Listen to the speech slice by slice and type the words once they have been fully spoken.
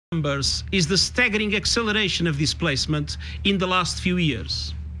numbers is the staggering acceleration of displacement in the last few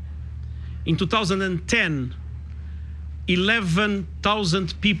years. In 2010,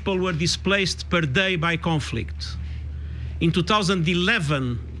 11,000 people were displaced per day by conflict. In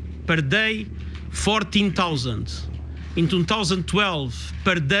 2011, per day, 14,000. In 2012,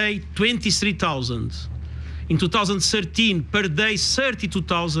 per day, 23,000. In 2013, per day,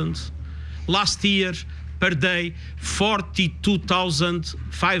 32,000. Last year, per day,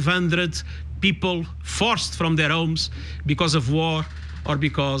 42,500 people forced from their homes because of war or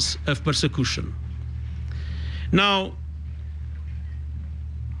because of persecution. Now,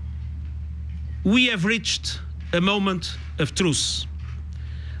 we have reached a moment of truth.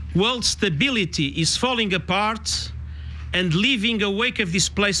 World stability is falling apart and leaving a wake of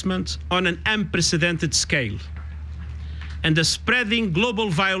displacement on an unprecedented scale. And the spreading global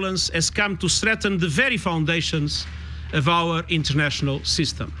violence has come to threaten the very foundations of our international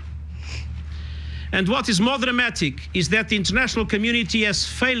system. And what is more dramatic is that the international community has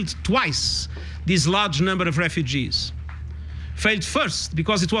failed twice this large number of refugees. Failed first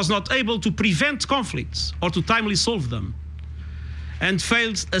because it was not able to prevent conflicts or to timely solve them. And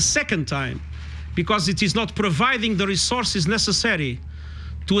failed a second time because it is not providing the resources necessary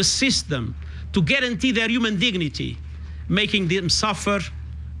to assist them, to guarantee their human dignity, making them suffer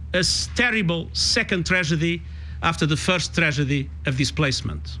a terrible second tragedy after the first tragedy of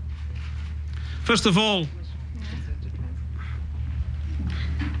displacement. First of all,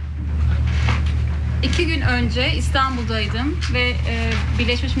 2 gün önce İstanbul'daydım ve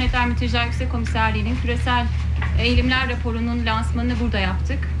Birleşmiş Milletler Mülteciler Yüksek Komiserliği'nin küresel eğilimler raporunun lansmanını burada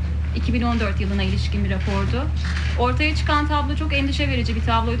yaptık. 2014 yılına ilişkin bir rapordu. Ortaya çıkan tablo çok endişe verici bir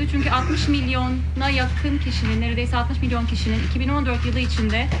tabloydu. Çünkü 60 milyona yakın kişinin, neredeyse 60 milyon kişinin 2014 yılı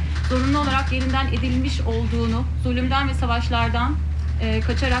içinde zorunlu olarak yerinden edilmiş olduğunu, zulümden ve savaşlardan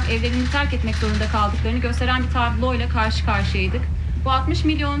kaçarak evlerini terk etmek zorunda kaldıklarını gösteren bir tabloyla karşı karşıyaydık. Bu 60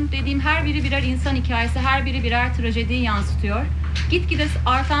 milyon dediğim her biri birer insan hikayesi, her biri birer trajediyi yansıtıyor. Gitgide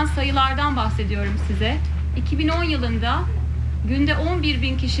artan sayılardan bahsediyorum size. 2010 yılında günde 11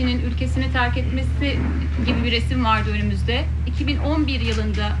 bin kişinin ülkesini terk etmesi gibi bir resim vardı önümüzde. 2011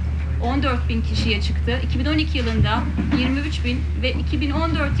 yılında 14 bin kişiye çıktı. 2012 yılında 23 bin ve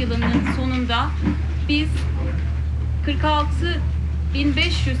 2014 yılının sonunda biz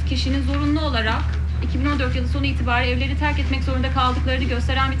 46.500 kişinin zorunlu olarak 2014 yılı sonu itibariyle evleri terk etmek zorunda kaldıklarını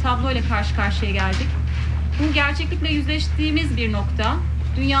gösteren bir tabloyla karşı karşıya geldik. Bu gerçeklikle yüzleştiğimiz bir nokta.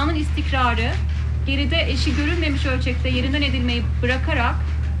 Dünyanın istikrarı geride eşi görülmemiş ölçekte yerinden edilmeyi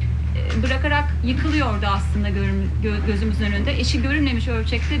bırakarak yıkılıyordu aslında gözümüzün önünde. Eşi görülmemiş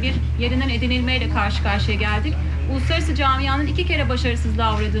ölçekte bir yerinden edinilmeyle karşı karşıya geldik. Uluslararası camianın 2 kere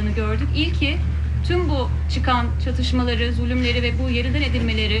başarısızlığa uğradığını gördük. İlki tüm bu çıkan çatışmaları, zulümleri ve bu yerinden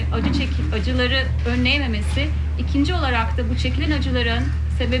edilmeleri, acıları önleyememesi. İkinci olarak da bu çekilen acıların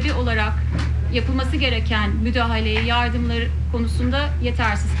sebebi olarak yapılması gereken müdahaleyi, yardımları konusunda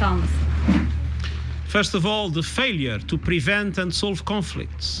yetersiz kalması. First of all, the failure to prevent and solve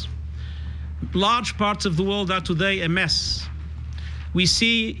conflicts. Large parts of the world are today a mess. We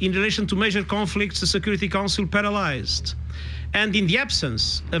see, in relation to major conflicts, the Security Council paralyzed. And in the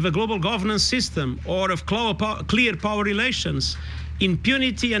absence of a global governance system or of clear power relations,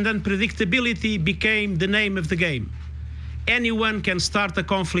 impunity and unpredictability became the name of the game. Anyone can start a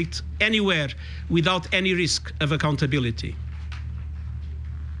conflict anywhere without any risk of accountability.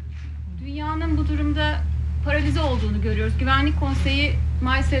 Dünyanın bu durumda paralize olduğunu görüyoruz. Güvenlik Konseyi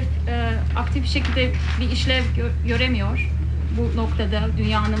maalesef aktif bir şekilde bir işlev göremiyor bu noktada,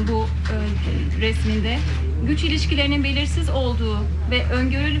 dünyanın bu resminde. Güç ilişkilerinin belirsiz olduğu ve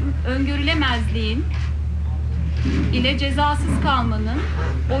öngörülemezliğin ile cezasız kalmanın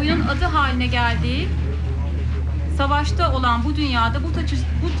oyunun adı haline geldiği savaşta olan bu dünyada bu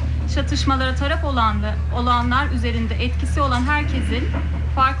çatışmalara taraf olanlar üzerinde etkisi olan herkesin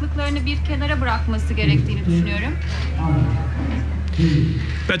farklılıklarını bir kenara bırakması gerektiğini düşünüyorum.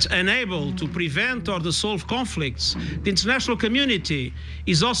 But unable to prevent or to solve conflicts, the international community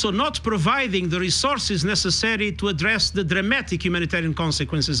is also not providing the resources necessary to address the dramatic humanitarian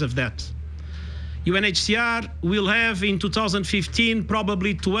consequences of that. UNHCR will have in 2015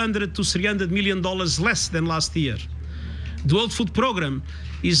 probably $200 to $300 million less than last year. The World Food Programme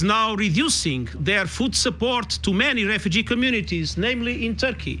is now reducing their food support to many refugee communities, namely in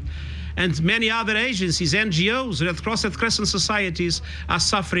Turkey. And many other agencies, NGOs, Red Cross and Crescent societies are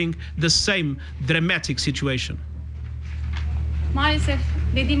suffering the same dramatic situation. Maalesef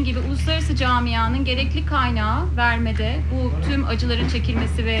dediğim gibi uluslararası camianın gerekli kaynağı vermede, bu tüm acıların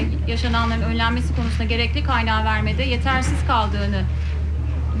çekilmesi ve yaşananların önlenmesi konusunda gerekli kaynağı vermede yetersiz kaldığını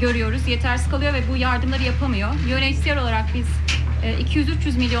görüyoruz. Yetersiz kalıyor ve bu yardımları yapamıyor. UNHCR olarak biz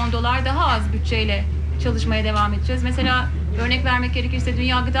 200-300 milyon dolar daha az bütçeyle çalışmaya devam edeceğiz. Mesela örnek vermek gerekirse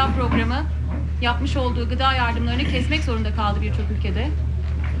Dünya Gıda Programı yapmış olduğu gıda yardımlarını kesmek zorunda kaldı birçok ülkede.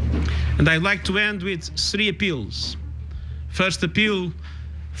 And I'd like to end with three appeals. First appeal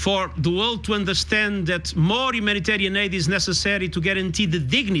for the world to understand that more humanitarian aid is necessary to guarantee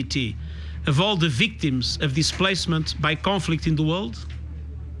the dignity of all the victims of displacement by conflict in the world.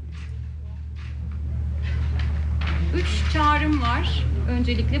 3 çağrım var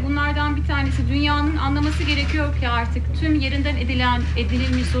öncelikle. Bunlardan bir tanesi, dünyanın anlaması gerekiyor ki artık tüm yerinden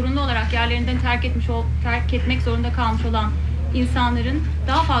edililmiş, zorunlu olarak yerlerinden terk etmek zorunda kalmış olan insanların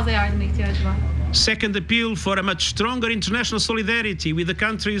daha fazla yardıma ihtiyacı var. Second appeal for a much stronger international solidarity with the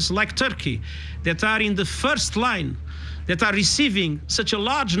countries like Turkey that are in the first line, that are receiving such a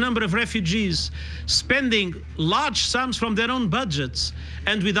large number of refugees, spending large sums from their own budgets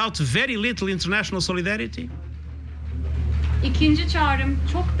and without very little international solidarity. İkinci çağrım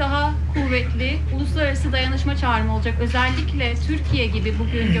çok daha kuvvetli, uluslararası dayanışma çağrım olacak. Özellikle Türkiye gibi,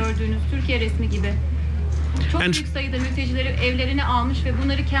 bugün gördüğünüz Türkiye resmi gibi çok büyük sayıda mültecileri evlerine almış ve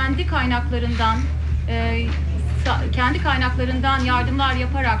bunları kendi kaynaklarından yardımlar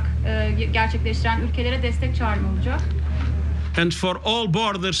yaparak gerçekleştiren ülkelere destek çağrım olacak. And for all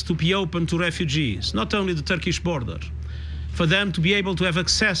borders to be open to refugees, not only the Turkish border, for them to be able to have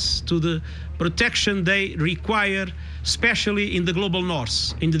access to the protection they require, especially in the global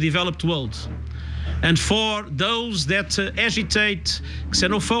north, in the developed world. And for those that agitate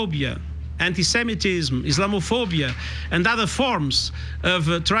xenophobia, anti-Semitism, Islamophobia, and other forms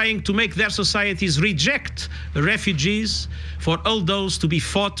of trying to make their societies reject refugees, for all those to be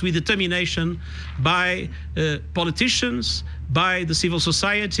fought with determination by politicians, by the civil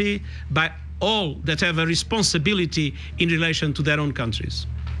society, by all that have a responsibility in relation to their own countries.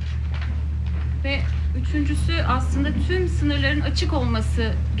 Ve üçüncüsü, aslında tüm sınırların açık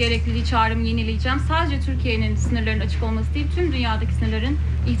olması gerekliliği çağrımı yenileyeceğim. Sadece Türkiye'nin sınırlarının açık olması değil, tüm dünyadaki sınırların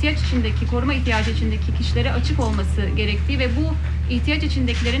ihtiyaç içindeki, koruma ihtiyacı içindeki kişilere açık olması gerektiği ve bu ihtiyaç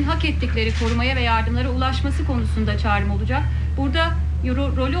içindekilerin hak ettikleri korumaya ve yardımlara ulaşması konusunda çağrım olacak. Burada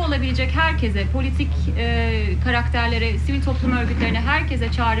rolü olabilecek herkese, politik karakterlere, sivil toplum örgütlerine,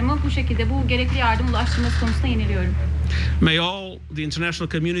 herkese çağrımı bu şekilde bu gerekli yardım ulaştırması konusunda yeniliyorum. May all the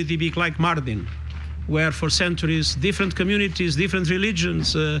international community be like Mardin, where for centuries different communities, different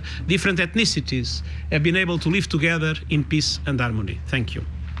religions, different ethnicities have been able to live together in peace and harmony. Thank you.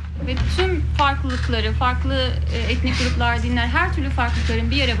 Ve tüm farklılıkları, farklı etnik gruplar, dinler, her türlü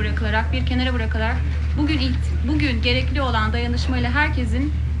farklılıkların bir yere bırakılarak, bir kenara bırakılarak bugün gerekli olan dayanışmayla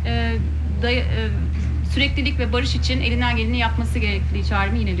herkesin süreklilik ve barış için elinden geleni yapması gerektiği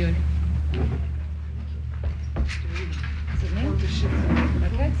çağrımı yineliyorum.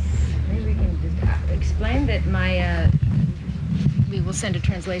 Okay. Maybe we can just explain that we will send a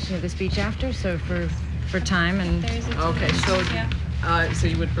translation of the speech after, so for time and. Okay, so so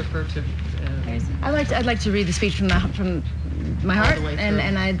you would prefer to. I'd like to read the speech from my heart,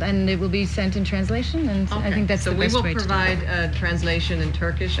 and it will be sent in translation, and Okay. I think that's so the best way to do it. we will provide a translation in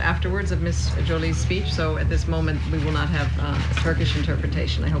Turkish afterwards of Ms. Jolie's speech. So at this moment we will not have Turkish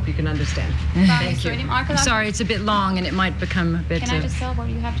interpretation. I hope you can understand. Thank you. Sorry, it's a bit long, and it might become a bit. Can I just tell what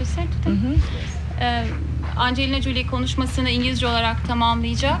you have to say to them? Angelina Jolie konuşmasını İngilizce olarak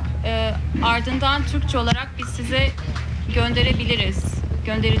tamamlayacak. Ardından Türkçe olarak biz size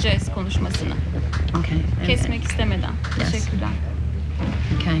göndereceğiz konuşmasını. Okay. Kesmek istemeden. Yes. Teşekkürler.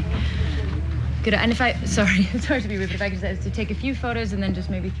 Okay. Good. And if sorry to be rude, but if I could just to take a few photos and then just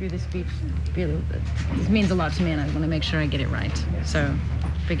maybe through the speech, this means a lot to me, and I want to make sure I get it right. So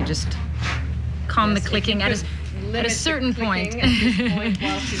if we could just calm the clicking at a certain point. At this point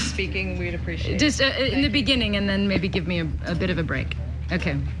while she's speaking, we'd appreciate it. Just in the beginning, and then maybe give me a bit of a break.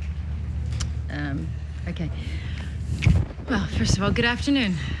 Okay. Okay. Well, first of all, good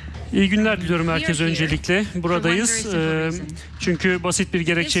afternoon. İyi günler diliyorum herkese öncelikle. Buradayız çünkü basit bir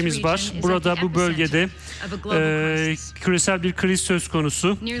gerekçemiz var. Burada bu bölgede küresel bir kriz söz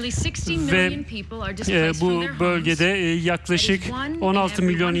konusu ve bu bölgede yaklaşık 16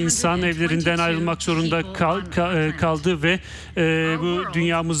 milyon insan evlerinden ayrılmak zorunda kaldı ve bu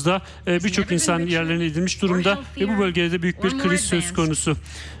dünyamızda birçok insan yerlerine edilmiş durumda ve bu bölgede de büyük bir kriz söz konusu.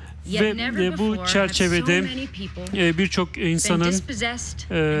 Ve bu çerçevede birçok insanın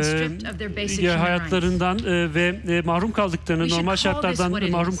hayatlarından ve mahrum kaldıklarını, normal şartlardan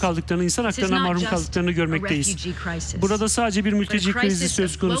mahrum kaldıklarını, insan haklarından mahrum kaldıklarını görmekteyiz. Burada sadece bir mülteci krizi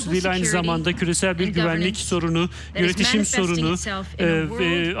söz konusu değil, aynı zamanda küresel bir güvenlik sorunu, yönetişim sorunu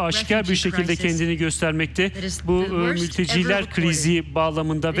ve aşikar bir şekilde kendini göstermekte. Bu mülteciler krizi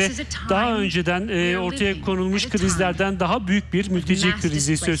bağlamında ve daha önceden ortaya konulmuş krizlerden daha büyük bir mülteci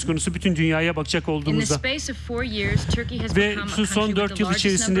krizi söz konusu bütün dünyaya bakacak olduğumuzda. Ve son 4 yıl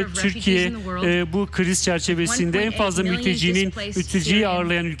içerisinde Türkiye bu kriz çerçevesinde en fazla mülteciyi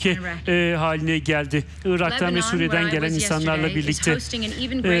ağırlayan ülke haline geldi. Irak'tan ve Suriye'den gelen insanlarla birlikte.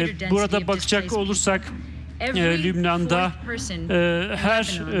 Burada bakacak olursak Lübnan'da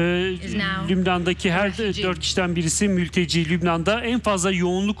Lübnan'daki her 4 kişiden birisi mülteci. Lübnan'da en fazla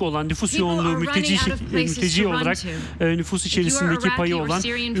yoğunluk olan, nüfus yoğunluğu mülteci olarak nüfus içerisindeki payı olan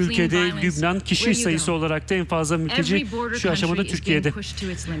ülkede Lübnan, kişi sayısı olarak da en fazla mülteci şu aşamada Türkiye'de.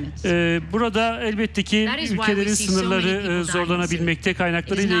 Burada elbette ki ülkelerin sınırları zorlanabilmekte,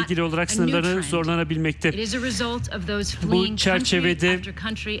 kaynaklarıyla ilgili olarak sınırları zorlanabilmekte. Bu çerçevede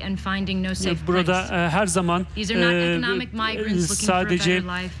burada her zaman sadece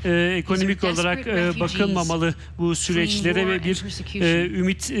ekonomik olarak bakılmamalı bu süreçlere ve bir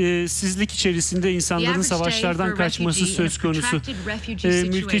ümitsizlik içerisinde insanların savaşlardan kaçması söz konusu.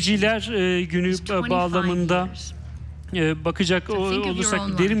 Mülteciler günü bağlamında bakacak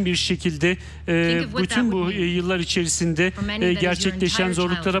olursak derin bir şekilde bütün bu yıllar içerisinde gerçekleşen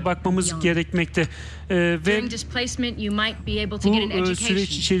zorluklara bakmamız gerekmekte. Ve bu süreç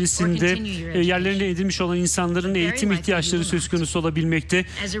içerisinde yerlerine edilmiş olan insanların eğitim ihtiyaçları söz konusu olabilmekte.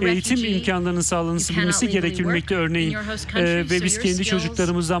 Eğitim imkanlarının sağlanması gerekilmekte örneğin. Ve biz kendi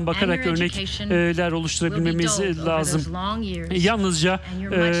çocuklarımızdan bakarak örnekler oluşturabilmemiz lazım. Yalnızca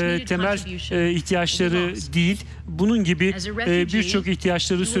temel ihtiyaçları değil, bunun gibi birçok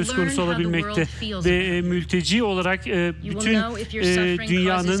ihtiyaçları söz konusu olabilmekte. Ve mülteci olarak bütün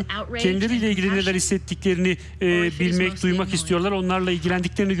dünyanın kendileriyle ilgili neler hissettiklerini bilmek, duymak istiyorlar. Onlarla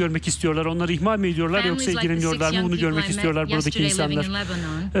ilgilendiklerini görmek istiyorlar. Onları ihmal mi ediyorlar yoksa ilgileniyorlar mı? Bunu görmek istiyorlar buradaki insanlar.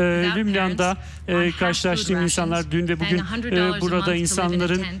 Lübnan'da karşılaştığım insanlar dün ve bugün burada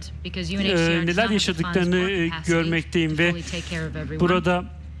insanların neler yaşadıklarını görmekteyim ve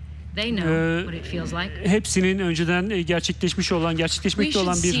burada hepsinin önceden gerçekleşmekte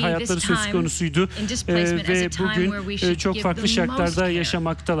olan bir hayatları söz konusuydu ve bugün çok farklı şartlarda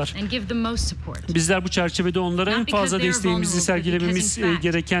yaşamaktalar. Bizler bu çerçevede onlara en fazla desteğimizi sergilememiz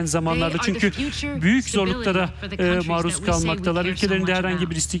gereken zamanlarda, çünkü büyük zorluklara maruz kalmaktalar. Ülkelerinde herhangi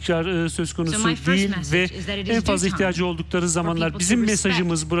bir istikrar söz konusu değil ve en fazla ihtiyacı oldukları zamanlar. Bizim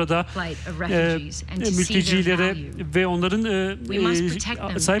mesajımız burada mültecilere ve onların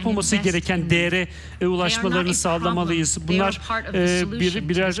sahip olması gereken değere ulaşmalarını sağlamalıyız. Bunlar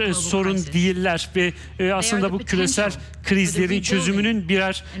birer sorun değiller ve aslında bu küresel krizlerin çözümünün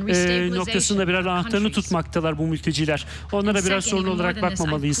birer noktasında birer anahtarını tutmaktalar bu mülteciler. Onlara birer sorun olarak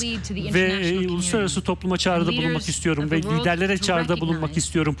bakmamalıyız. Ve uluslararası topluma çağrıda bulunmak istiyorum ve liderlere çağrıda bulunmak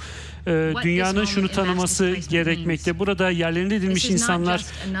istiyorum. Dünyanın şunu tanıması gerekmekte. Burada yerlerine edilmiş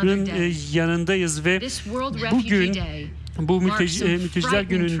insanların yanındayız ve bugün bu mülteciler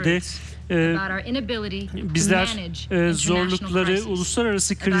gününde bizler zorlukları,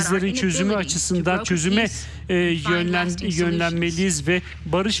 uluslararası krizlerin çözümü açısından çözüme yönlenmeliyiz ve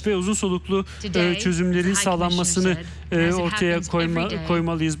barış ve uzun soluklu çözümlerin sağlanmasını ortaya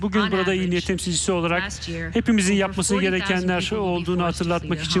koymalıyız. Bugün burada iyi niyet temsilcisi olarak hepimizin yapması gerekenler olduğunu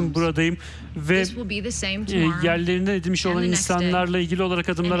hatırlatmak için buradayım ve yerlerinden edilmiş olan insanlarla ilgili olarak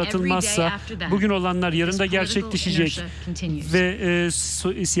adımlar atılmazsa bugün olanlar yarın da gerçekleşecek ve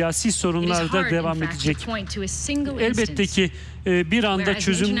siyasi sorunlar da devam edecek. Elbette ki bir anda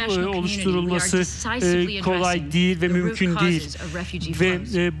çözüm oluşturulması kolay değil ve mümkün değil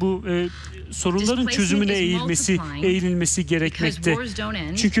ve bu sorunların çözümüne eğilmesi gerekmekte.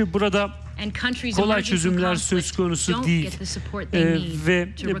 Çünkü burada kolay çözümler söz konusu değil ve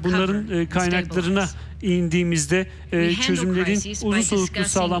bunların kaynaklarına indiğimizde çözümlerin uzun soluklu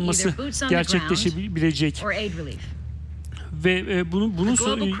sağlanması gerçekleşebilecek. Ve bunun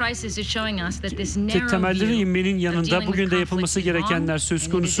temelleri inmenin yanında bugün de yapılması gerekenler söz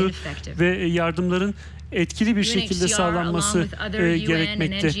konusu ve yardımların etkili bir şekilde sağlanması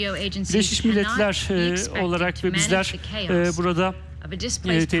gerekmekte. Birleşmiş Milletler olarak ve bizler burada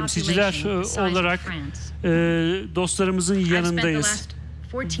temsilciler olarak dostlarımızın yanındayız.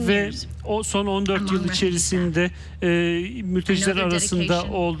 ve o son 14 yıl içerisinde mülteciler arasında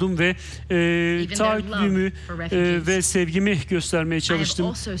oldum ve taahhütlüğümü ve sevgimi göstermeye çalıştım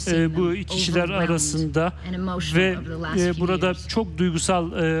bu kişiler arasında ve burada çok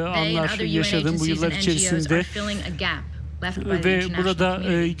duygusal anlar yaşadım bu yıllar içerisinde. Ve burada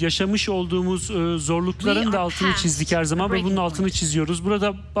yaşamış olduğumuz zorlukların da altını çizdik her zaman ve bunun altını çiziyoruz.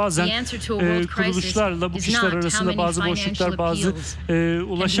 Burada bazen kuruluşlarla bu kişiler arasında bazı boşluklar, bazı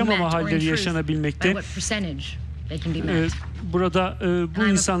ulaşamama halleri yaşanabilmekte. Burada bu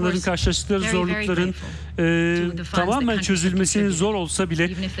insanların karşılaştıkları zorlukların tamamen çözülmesinin zor olsa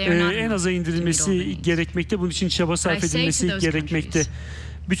bile en aza indirilmesi gerekmekte. Bunun için çaba sarf edilmesi gerekmekte.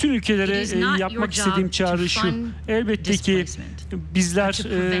 Bütün ülkelere yapmak istediğim çağrı şu: elbette ki bizler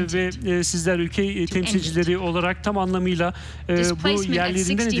ve sizler ülke temsilcileri olarak tam anlamıyla bu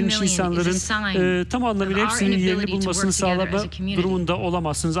yerlerinden edilmiş insanların tam anlamıyla hepsinin yerini bulmasını sağlama durumunda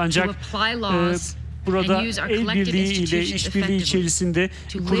olamazsınız. Ancak burada el birliği ile işbirliği içerisinde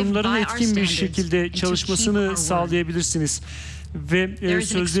kurumların etkin bir şekilde çalışmasını sağlayabilirsiniz. Ve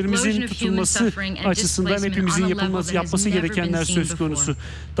sözlerimizin tutulması açısından hepimizin yapması gerekenler söz konusu.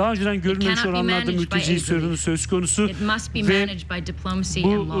 Daha önceden görülmemiş oranlarda mülteci sorunu söz konusu ve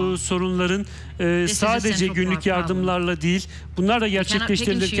bu sorunların sadece günlük yardımlarla değil, bunlar da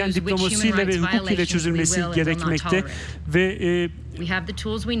gerçekleştirilirken diplomasiyle ve hukuk ile çözülmesi gerekmekte ve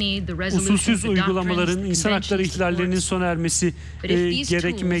usulsüz uygulamaların, insan hakları ihlallerinin sona ermesi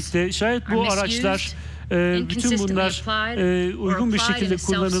gerekmekte. Şayet bu araçlar, bütün bunlar uygun bir şekilde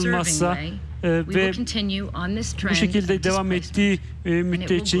kullanılmazsa ve bu şekilde devam ettiği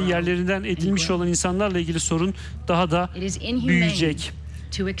müddetçe yerlerinden edilmiş olan insanlarla ilgili sorun daha da büyüyecek.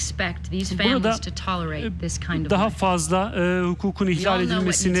 Burada daha fazla hukukun ihlal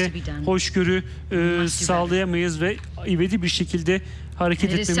edilmesine hoşgörü sağlayamayız ve ivedi bir şekilde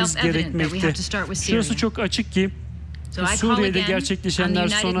hareket etmemiz gerekmekte. Şurası çok açık ki Suriye'de gerçekleşenler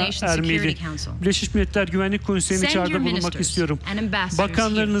sona ermeli. Birleşmiş Milletler Güvenlik Konseri'ne çağrıda bulunmak istiyorum.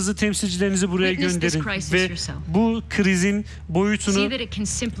 Bakanlarınızı, temsilcilerinizi buraya gönderin ve bu krizin boyutunu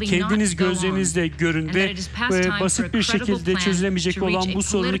kendiniz gözlerinizle görün ve basit bir şekilde çözülemeyecek olan bu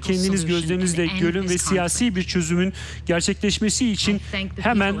sorunu kendiniz gözlerinizle görün ve siyasi bir çözümün gerçekleşmesi için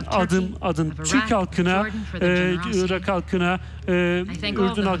hemen adım adım Türk halkına, Irak halkına,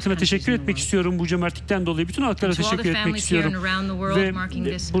 Ürdün halkına teşekkür etmek istiyorum bu cömertlikten dolayı. Bütün halklara teşekkür etmek istiyorum. Ve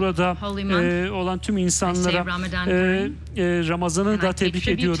burada olan tüm insanlara Ramazan'ı da tebrik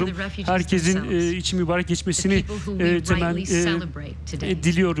ediyorum. Herkesin için mübarek geçmesini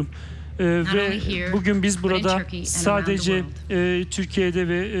diliyorum. Ve bugün biz burada sadece Türkiye'de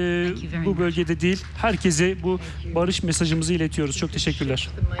ve bu bölgede değil, herkese bu barış mesajımızı iletiyoruz. Çok teşekkürler.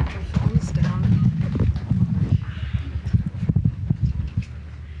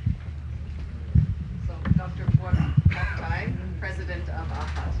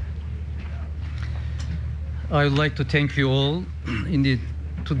 I would like to thank you all. Indeed,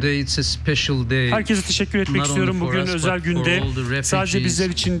 today it's a special day. Herkese teşekkür etmek istiyorum bugün özel günde. Sadece bizler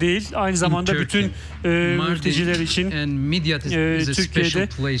için değil, aynı zamanda bütün mülteciler için Türkiye'de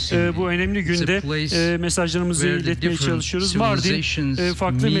bu önemli günde mesajlarımızı iletmeye çalışıyoruz. Mardin,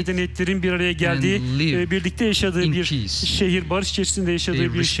 farklı medeniyetlerin bir araya geldiği, birlikte yaşadığı bir şehir, barış içerisinde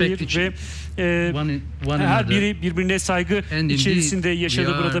yaşadığı bir şehir ve her biri birbirine saygı içerisinde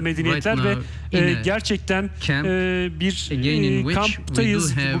yaşadı burada medeniyetler ve gerçekten bir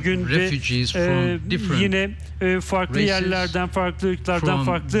kamptayız bugün ve yine farklı yerlerden, farklı ırklardan,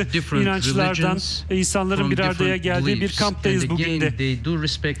 farklı inançlardan insanların bir araya geldiği bir kamptayız bugün de.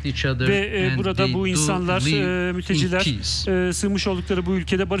 Ve burada bu insanlar, mülteciler sığınmış oldukları bu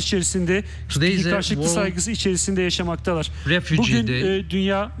ülkede barış içerisinde, karşılıklı saygısı içerisinde yaşamaktalar. Bugün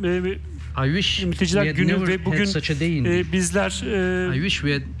Dünya Mülteciler Günü ve bugün bizler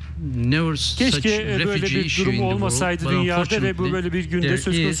keşke böyle bir durum olmasaydı dünyada ve bu böyle bir günde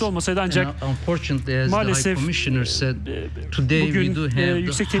söz konusu olmasaydı, ancak maalesef bugün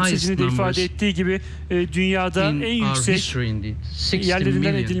Yüksek Temsilcinin de ifade ettiği gibi dünyada en yüksek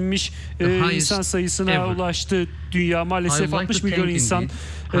yerlerinden edilmiş insan sayısına ulaştı dünya. Maalesef 60 milyon insan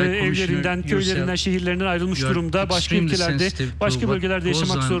evlerinden, köylerinden, şehirlerinden ayrılmış durumda. Başka ülkelerde, başka bölgelerde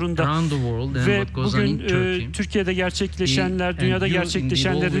yaşamak zorunda. Ve bugün Türkiye'de gerçekleşenler, dünyada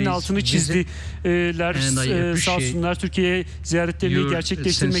gerçekleşenlerin altını çizdiler. Sağ olsunlar, Türkiye'ye ziyaretlerini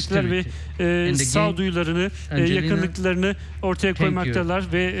gerçekleştirmekteler ve sağduyularını, yakınlıklarını ortaya koymaktalar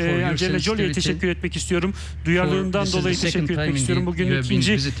ve Angelina Jolie'ye teşekkür etmek istiyorum. Duyarlılığından dolayı teşekkür etmek istiyorum. Bugün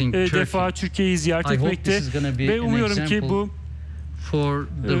ikinci defa Türkiye'yi ziyaret etmekte ve umuyorum ki bu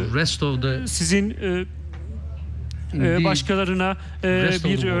sizin başkalarına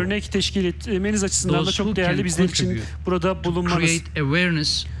bir örnek teşkil etmeniz açısından da çok değerli bizler için burada bulunmanız.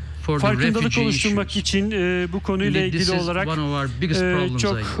 Farkındalık oluşturmak için bu konuyla ilgili olarak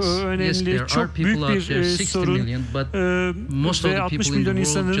çok önemli, çok büyük bir sorun ve 60 milyon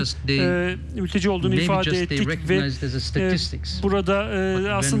insanın mülteci olduğunu ifade ettik ve burada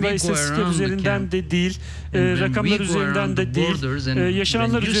aslında istatistikler üzerinden de değil, rakamlar üzerinden de değil,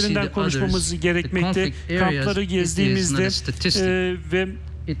 yaşananlar üzerinden konuşmamız gerekmekte. Kampları gezdiğimizde ve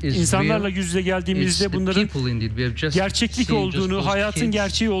İnsanlarla yüz yüze geldiğimizde bunların gerçeklik olduğunu, hayatın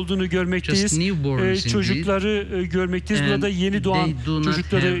gerçeği olduğunu görmekteyiz. Çocukları görmekteyiz. Burada yeni doğan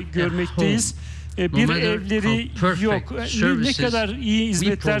çocukları görmekteyiz. Bir evleri yok. Ne kadar iyi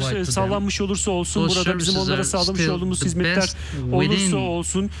hizmetler sağlanmış olursa olsun, burada bizim onlara sağlamış olduğumuz hizmetler olursa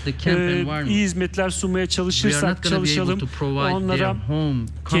olsun, iyi hizmetler sunmaya çalışırsak çalışalım, onlara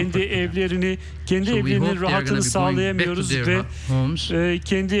kendi evlerinin rahatını sağlayamıyoruz ve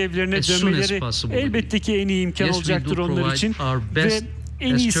kendi evlerine dönmeleri elbette ki en iyi imkan olacaktır onlar için ve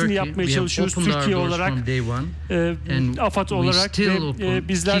en iyisini yapmaya çalışıyoruz Türkiye olarak, AFAD olarak ve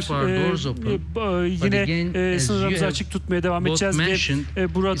bizler yine sınırlarımızı açık tutmaya devam edeceğiz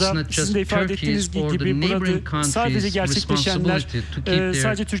ve burada sizin de ifade ettiğiniz gibi burada sadece gerçekleşenler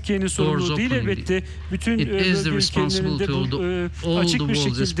sadece Türkiye'nin sorumluluğu değil, elbette bütün ülkelerin de bu açık bir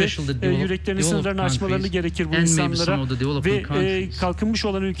şekilde yüreklerini, sınırlarını açmalarını gerekir bu insanlara ve kalkınmış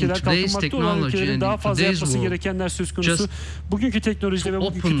olan ülkeler, kalkınmakta olan ülkelerin daha fazla yapması gerekenler söz konusu. Bugünkü teknolojide ve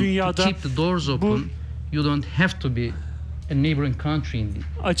bugünkü dünyada bu you don't have to be a neighboring country indeed.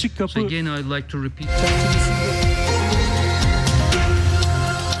 Açık kapı. So again, I'd like to repeat.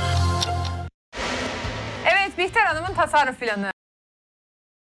 Evet, Bihter Hanım'ın tasarruf planı.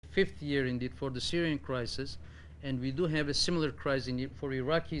 Fifth year indeed for the Syrian crisis, and we do have a similar crisis for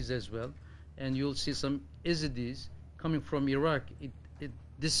Iraqis as well, and you'll see some Yazidis coming from Iraq at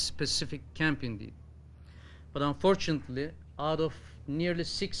this specific camp indeed. But unfortunately, out of nearly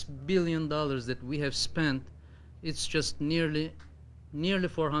 $6 billion that we have spent, it's just nearly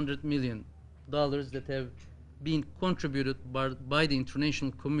 $400 million that have been contributed by the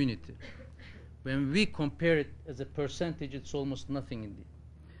international community. When we compare it as a percentage, it's almost nothing indeed.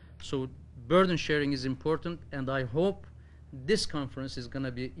 So burden sharing is important, and I hope this conference is going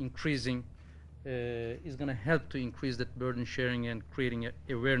to be increasing, is going to help to increase that burden sharing and creating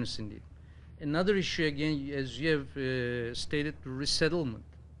awareness indeed. Another issue, again, as you have stated, resettlement.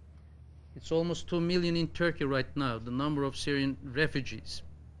 It's almost 2 million in Turkey right now, the number of Syrian refugees.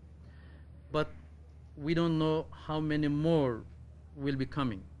 But we don't know how many more will be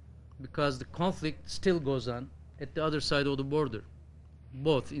coming, because the conflict still goes on at the other side of the border,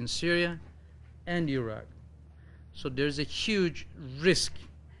 both in Syria and Iraq. So there's a huge risk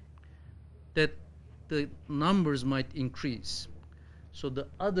that the numbers might increase. So the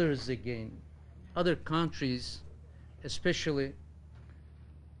others, again, other countries, especially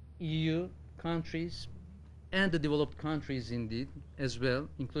EU countries and the developed countries indeed as well,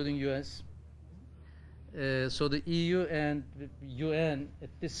 including US. So the EU and the UN at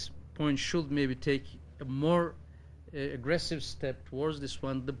this point should maybe take a more aggressive step towards this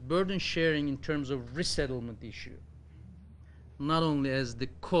one, the burden sharing in terms of resettlement issue. Not only as the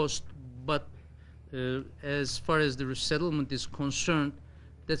cost, but as far as the resettlement is concerned,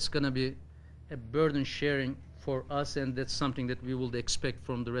 that's going to be a burden sharing for us, and that's something that we will expect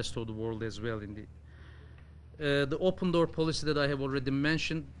from the rest of the world as well indeed. The open door policy that I have already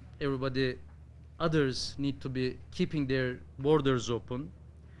mentioned, everybody, others need to be keeping their borders open,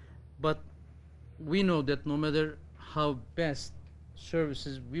 but we know that no matter how best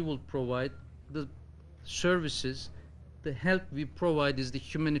services we will provide, the services, the help we provide is the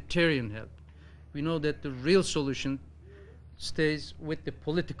humanitarian help. We know that the real solution stays with the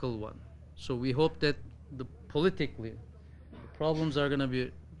political one. So we hope that politically, the problems are going to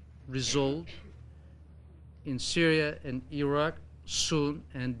be resolved in Syria and Iraq soon,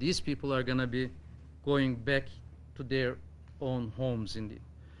 and these people are going to be going back to their own homes indeed.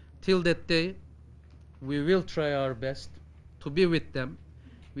 Till that day, we will try our best to be with them.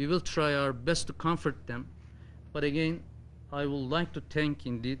 We will try our best to comfort them. But again, I would like to thank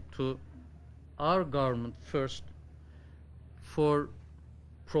indeed to our government first for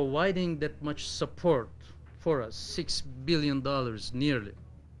providing that much support for us, $6 billion nearly.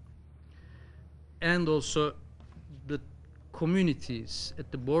 And also the communities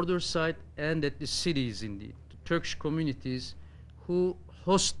at the border side and at the cities indeed, the Turkish communities who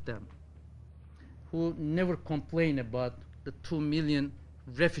host them, who never complain about the 2 million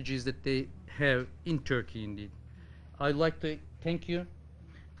refugees that they have in Turkey indeed. I'd like to thank you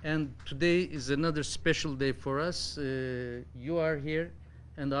And today is another special day for us. You are here,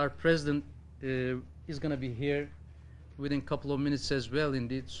 and our president is going to be here within a couple of minutes as well,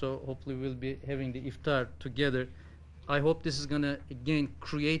 indeed. So hopefully we'll be having the iftar together. I hope this is going to, again,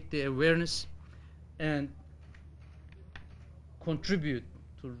 create the awareness and contribute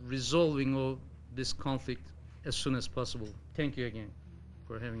to resolving all this conflict as soon as possible. Thank you again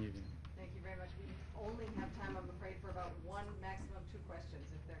for having you here. Thank you very much. We only have time, I'm afraid, for about one, maximum two questions,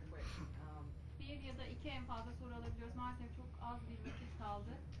 if they're quick. Bir ya da iki en fazla soru alabiliyoruz. Maalesef çok az bir vakit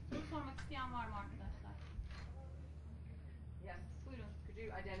kaldı. Soru sormak isteyen var mı arkadaşlar? Yes. Buyurun. Could you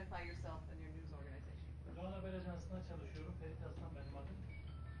identify yourself and your news organization? Doğan Haber Ajansı'nda çalışıyorum. Ferit Aslan benim adım.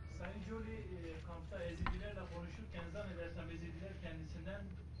 Sayın Jolie kampta Ezidilerle konuşurken zannedersem Ezidiler kendisinden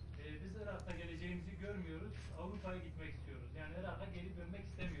biz Irak'ta geleceğimizi görmüyoruz, Avrupa'ya gitmek istiyoruz. Yani Irak'a geri dönmek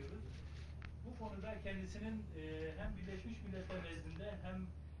istemiyoruz. Bu konuda kendisinin hem Birleşmiş Milletler nezdinde hem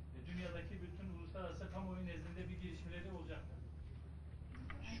dünyadaki bütün uluslararası kamuoyu nezdinde bir girişimleri olacaktır.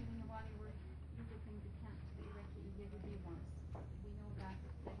 Angelina, while you were visiting the camp, the Iraqi Yazidi ones, we know that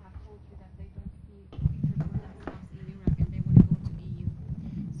they have told you that they don't see future for themselves in Iraq and they want to go to EU.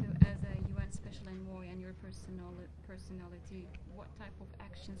 So as a UN Special Envoy and your personality, what type of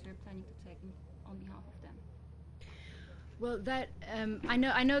actions you're planning to take on behalf of them? Well, that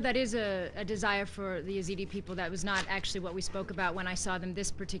I know that is a desire for the Yazidi people. That was not actually what we spoke about when I saw them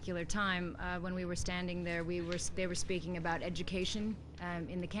this particular time. When we were standing there, they were speaking about education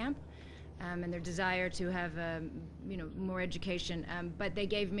in the camp and their desire to have more education. But they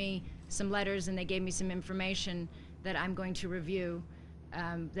gave me some letters and they gave me some information that I'm going to review.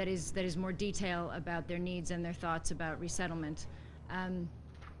 That is more detail about their needs and their thoughts about resettlement.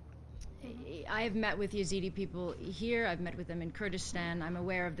 I have met with Yazidi people here. I've met with them in Kurdistan. I'm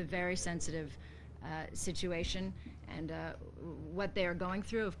aware of the very sensitive situation and what they are going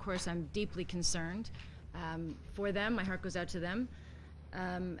through. Of course, I'm deeply concerned for them. My heart goes out to them.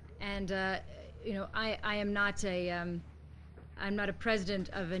 I am not I'm not a president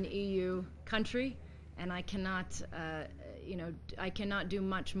of an EU country, and I cannot do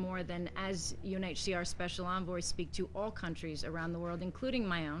much more than, as UNHCR Special Envoy, speak to all countries around the world, including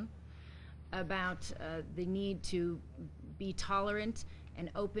my own, about the need to be tolerant and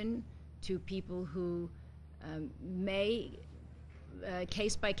open to people who may,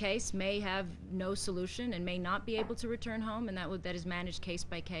 case by case, may have no solution and may not be able to return home, and that is managed case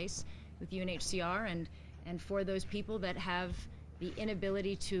by case with UNHCR. And for those people that have the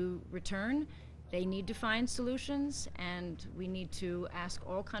inability to return, they need to find solutions, and we need to ask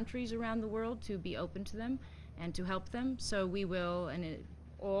all countries around the world to be open to them and to help them. So we will,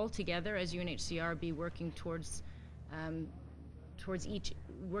 all together as UNHCR, be working towards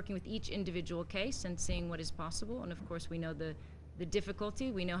working with each individual case and seeing what is possible. And of course, we know the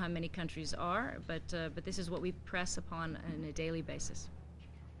difficulty. We know how many countries are, but this is what we press upon on a daily basis.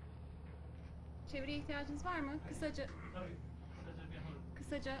 Çevreye ihtiyacınız var mı?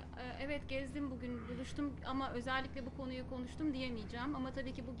 Kısaca evet, gezdim bugün, buluştum ama özellikle bu konuyu konuştum diyemeyeceğim. Ama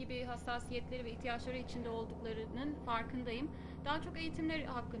tabii ki bu gibi hassasiyetleri ve ihtiyaçları içinde olduklarının farkındayım. Daha çok eğitimleri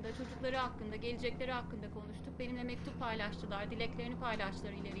hakkında, çocukları hakkında, gelecekleri hakkında konuştuk. Benimle mektup paylaştılar, dileklerini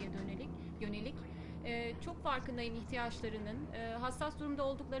paylaştılar ileriye yönelik. Çok farkındayım ihtiyaçlarının, hassas durumda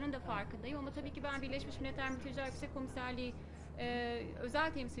olduklarının da farkındayım. Ama tabii ki ben Birleşmiş Milletler Mülteciler Yüksek Komiserliği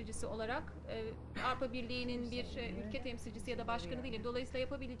özel temsilcisi olarak Avrupa Birliği'nin bir ülke temsilcisi ya da başkanı değilim. Dolayısıyla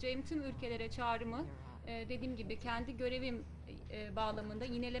yapabileceğim tüm ülkelere çağrımı dediğim gibi kendi görevim bağlamında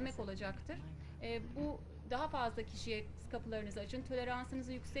yinelemek olacaktır. Bu daha fazla kişiye kapılarınızı açın,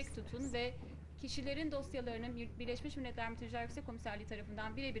 toleransınızı yüksek tutun ve kişilerin dosyalarının Birleşmiş Milletler Mülteciler Yüksek Komiserliği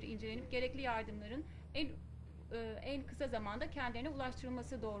tarafından birebir incelenip gerekli yardımların en kısa zamanda kendilerine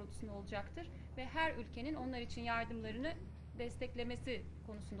ulaştırılması doğrultusunda olacaktır ve her ülkenin onlar için yardımlarını desteklemesi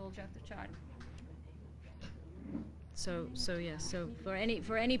konusunda olacaktır çağrım. So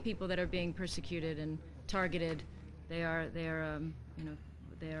for any people that are being persecuted and targeted, they are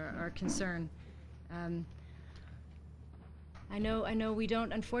our concern. I know we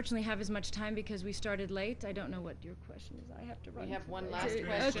don't unfortunately have as much time because we started late. I don't know what your question is. I have to run. We have one last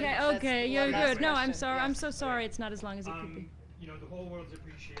question. Okay, you're good. No, I'm sorry. I'm so sorry. It's not as long as it could be. The whole world's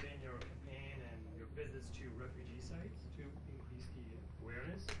appreciating your campaign and your visits to refugee sites to increase the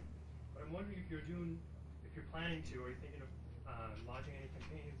awareness. But I'm wondering if you're planning to, or you're thinking of launching any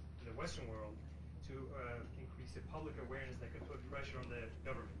campaigns in the Western world to increase the public awareness that could put pressure on the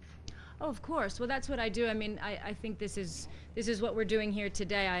government. Oh, of course. Well, that's what I do. I mean, I think this is what we're doing here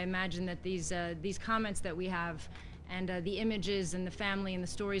today. I imagine that these comments that we have And the images and the family and the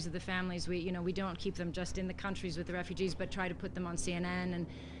stories of the families, we don't keep them just in the countries with the refugees, but try to put them on CNN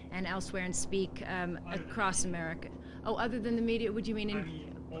and elsewhere and speak across America. Oh, other than the media, would you mean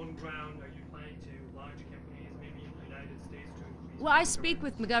On ground, are you planning to launch campaigns maybe in the United States to increase? Well, I speak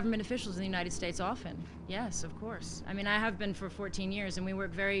with government officials in the United States often. Yes, of course. I mean, I have been for 14 years, and we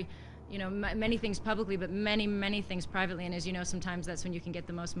work very, many things publicly, but many things privately. And as you know, sometimes that's when you can get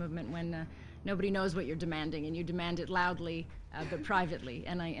the most movement, when nobody knows what you're demanding, and you demand it loudly, but privately,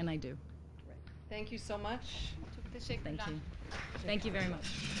 and I do. Thank you so much. Thank you. Thank you very much.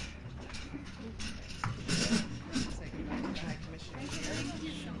 Say goodbye to the High Commissioner.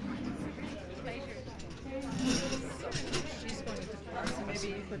 She's going to class, so maybe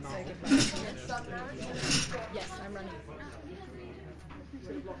you could say goodbye. Yes, I'm running.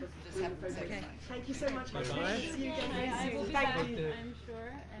 Just have to say goodbye. Thank you so much. Bye-bye. See you again. I will be Thank back, you. I'm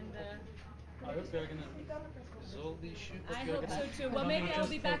sure, and I hope you're gonna resolve the issue. I hope so too. Well, maybe I'll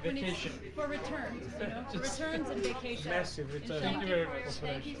be back when it's for returns, for returns and vacation. Massive return. Thank you very much.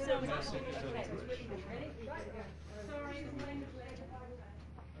 Thank you so much. Massive return. Sorry.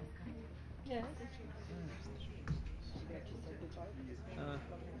 Yes.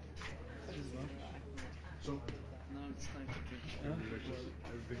 Now it's time to drink.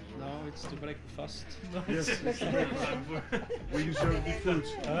 Now it's to break the fast. Yes, we deserve the food.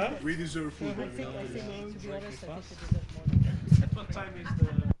 We deserve food. To be honest, I think it deserves more. At what time is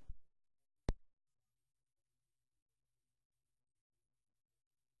the